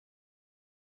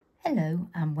Hello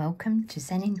and welcome to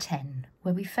Zen in 10,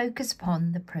 where we focus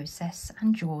upon the process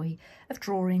and joy of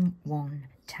drawing one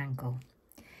tangle.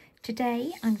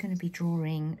 Today I'm going to be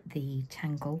drawing the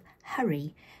tangle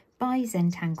Hurry by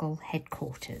Zentangle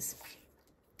headquarters.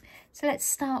 So let's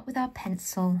start with our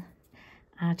pencil,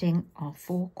 adding our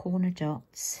 4 corner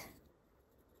dots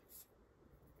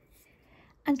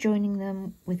and joining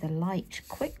them with a light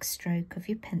quick stroke of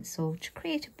your pencil to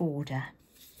create a border.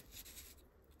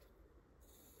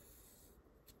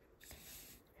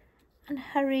 And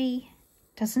Hurry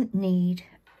doesn't need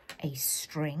a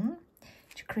string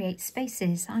to create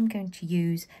spaces. I'm going to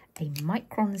use a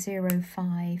Micron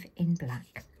 05 in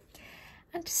black.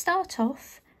 And to start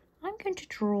off, I'm going to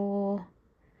draw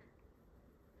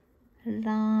a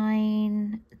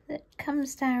line that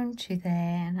comes down to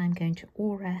there, and I'm going to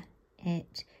aura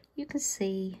it. You can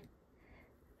see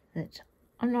that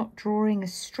I'm not drawing a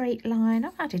straight line.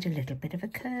 I've added a little bit of a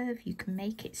curve. You can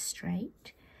make it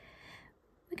straight.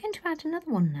 We're going to add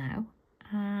another one now,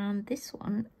 and this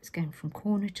one is going from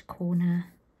corner to corner,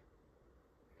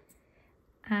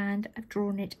 and I've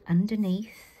drawn it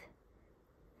underneath,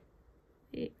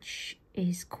 which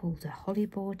is called a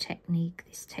hollybore technique,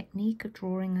 this technique of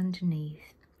drawing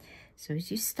underneath. So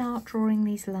as you start drawing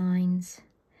these lines,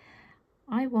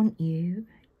 I want you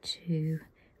to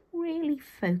really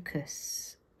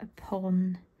focus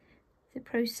upon the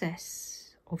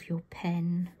process of your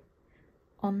pen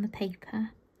on the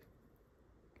paper.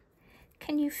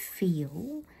 Can you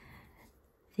feel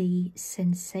the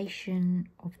sensation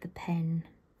of the pen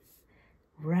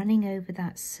running over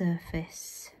that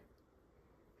surface?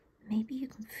 Maybe you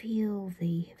can feel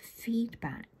the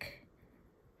feedback,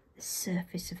 the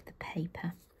surface of the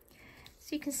paper.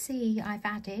 So you can see I've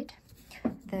added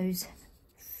those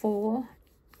 4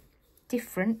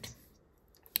 different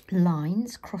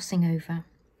lines crossing over.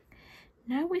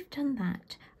 Now we've done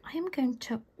that, I am going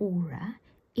to aura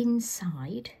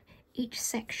inside each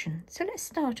section. So let's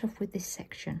start off with this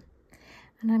section,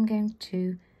 and I'm going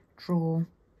to draw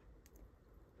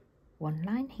one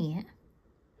line here,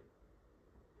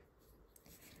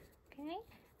 okay,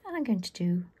 and I'm going to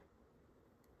do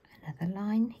another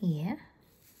line here.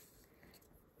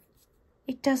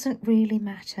 It doesn't really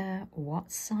matter what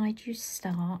side you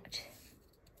start,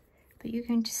 but you're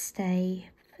going to stay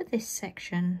for this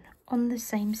section on the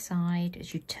same side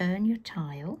as you turn your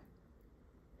tile,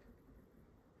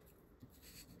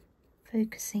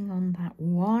 focusing on that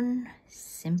one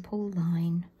simple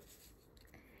line,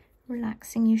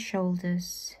 relaxing your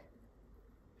shoulders,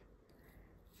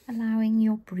 allowing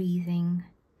your breathing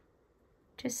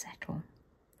to settle.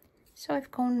 So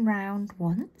I've gone round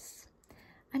once.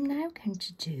 I'm now going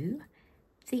to do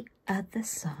the other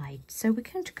side. So we're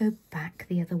going to go back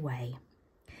the other way.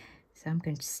 So I'm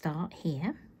going to start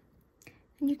here,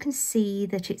 and you can see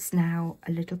that it's now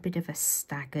a little bit of a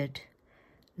staggered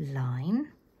line.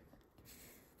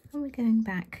 And we're going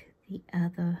back the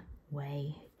other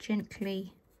way,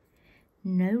 gently,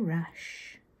 no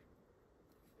rush.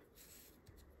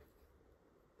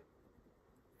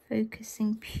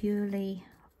 Focusing purely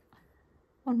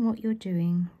on what you're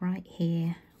doing right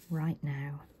here, right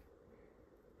now.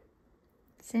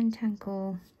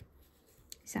 Zentangle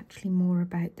is actually more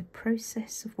about the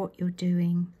process of what you're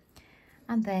doing,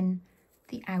 and then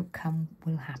the outcome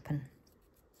will happen.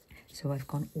 So I've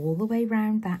gone all the way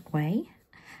round that way,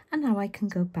 and now I can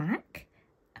go back,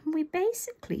 and we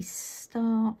basically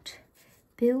start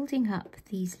building up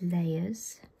these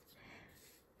layers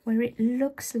where it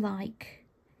looks like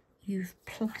you've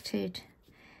plaited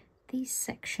these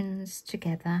sections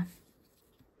together.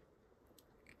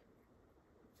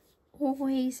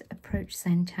 Always approach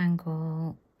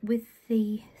Zentangle with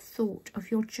the thought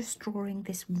of you're just drawing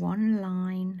this one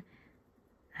line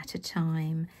at a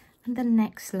time, and the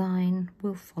next line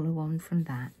will follow on from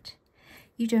that.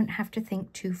 You don't have to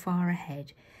think too far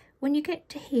ahead. When you get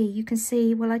to here, you can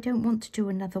see, well, I don't want to do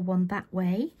another one that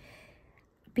way,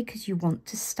 because you want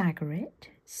to stagger it.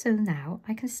 So now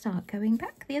I can start going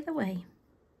back the other way.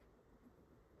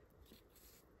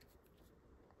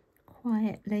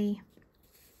 Quietly,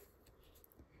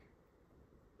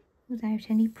 without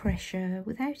any pressure,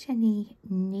 without any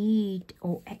need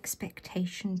or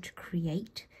expectation to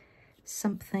create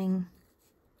something.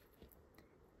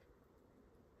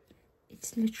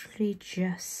 It's literally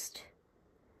just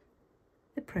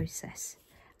the process.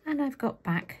 And I've got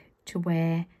back to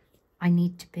where I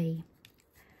need to be.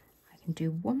 I can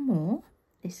do one more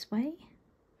this way.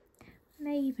 I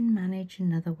may even manage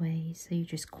another way. So you're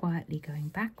just quietly going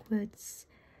backwards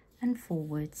and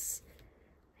forwards,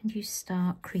 and you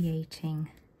start creating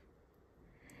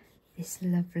this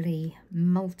lovely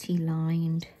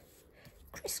multi-lined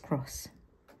crisscross.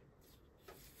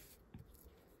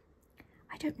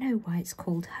 I don't know why it's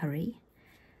called hurry.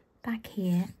 Back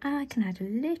here, I can add a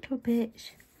little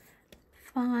bit,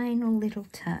 final little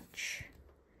touch,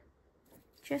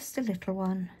 just a little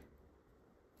one.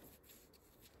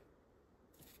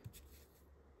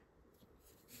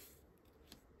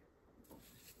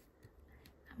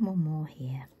 And one more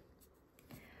here.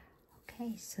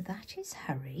 Okay, so that is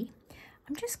hurry.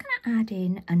 I'm just going to add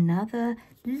in another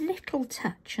little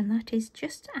touch, and that is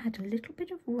just to add a little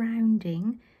bit of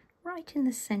rounding right in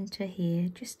the centre here,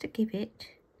 just to give it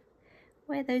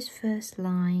where those first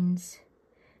lines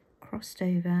crossed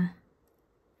over.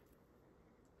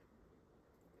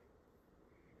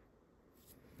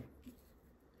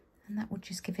 And that will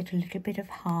just give it a little bit of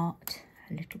heart,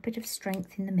 a little bit of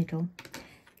strength in the middle.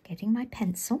 Getting my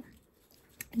pencil.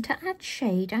 And to add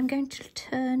shade, I'm going to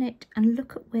turn it and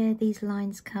look at where these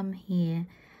lines come here.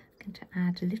 I'm going to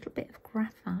add a little bit of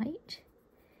graphite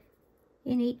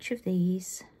in each of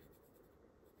these,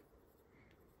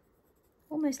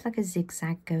 almost like a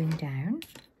zigzag going down.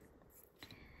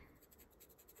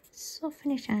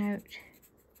 Soften it out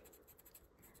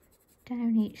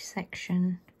down each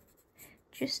section,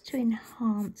 just to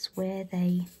enhance where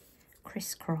they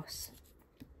crisscross.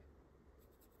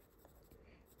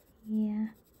 Yeah.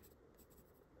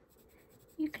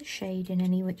 You can shade in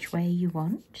any which way you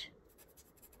want.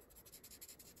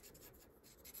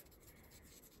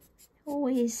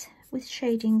 Always with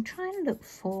shading, try and look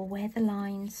for where the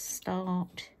lines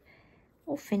start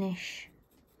or finish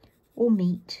or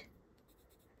meet.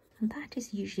 And that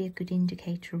is usually a good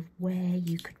indicator of where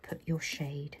you could put your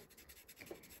shade.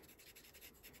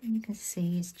 And you can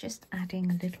see it's just adding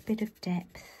a little bit of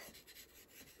depth.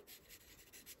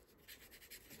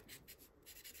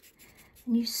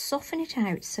 And you soften it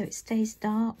out so it stays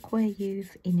dark where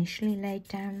you've initially laid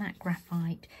down that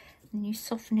graphite, and you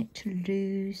soften it to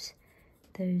lose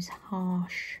those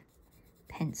harsh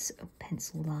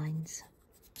pencil lines.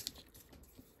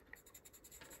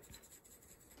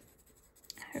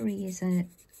 Hurry is a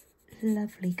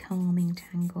lovely calming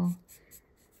tangle,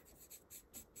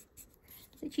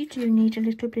 but you do need a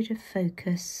little bit of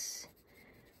focus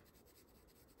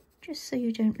just so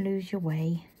you don't lose your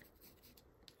way.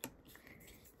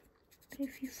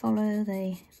 If you follow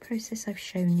the process I've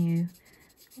shown you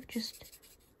of just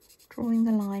drawing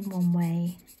the line one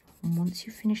way, and once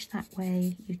you finish that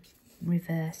way you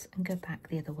reverse and go back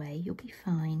the other way, you'll be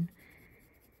fine.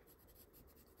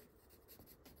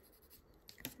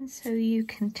 And so you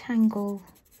can tangle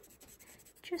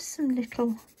just some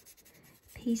little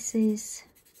pieces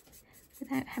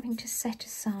without having to set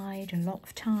aside a lot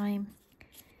of time.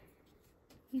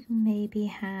 You can maybe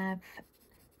have,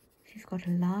 if you've got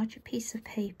a larger piece of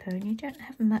paper and you don't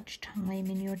have much time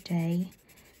in your day,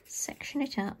 section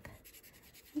it up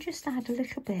and just add a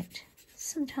little bit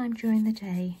sometime during the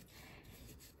day.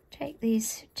 Take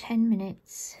these 10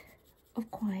 minutes of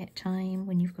quiet time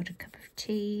when you've got a cup of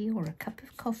tea or a cup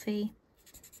of coffee.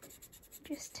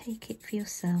 Just take it for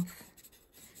yourself.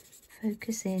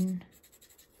 Focus in.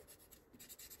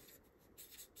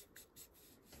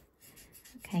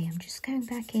 Okay, I'm just going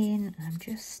back in. I'm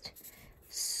just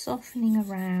softening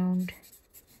around,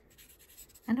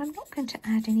 and I'm not going to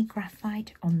add any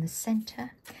graphite on the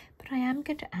center, but I am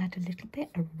going to add a little bit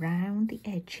around the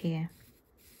edge here.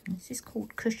 This is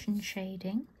called cushion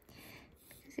shading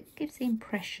because it gives the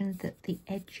impression that the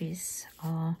edges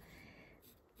are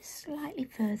slightly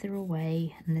further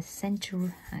away and the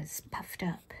center has puffed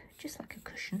up, just like a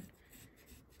cushion,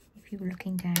 if you were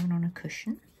looking down on a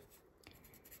cushion.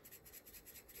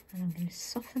 And I'm going to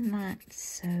soften that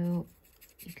so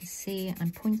you can see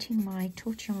I'm pointing my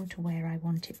tortillon to where I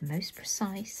want it most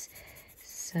precise.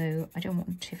 So I don't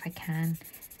want to, if I can,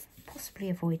 possibly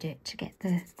avoid it to get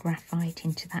the graphite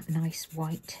into that nice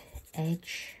white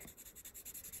edge.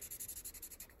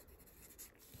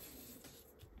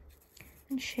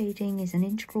 And shading is an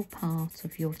integral part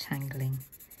of your tangling.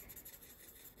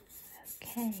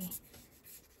 Okay.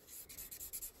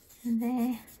 And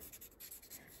there.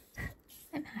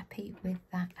 I'm happy with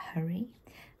that hurry.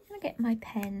 I'm going to get my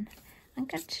pen. I'm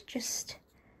going to just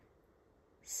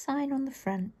sign on the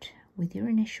front with your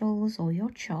initials or your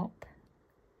chop.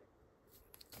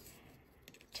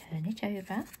 Turn it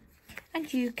over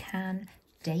and you can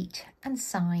date and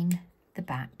sign the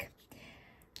back.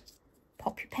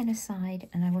 Pop your pen aside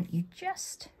and I want you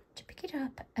just to pick it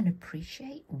up and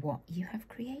appreciate what you have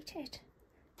created.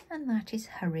 And that is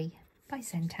Hurry by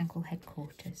Zentangle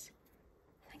Headquarters.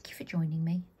 Thank you for joining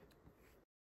me.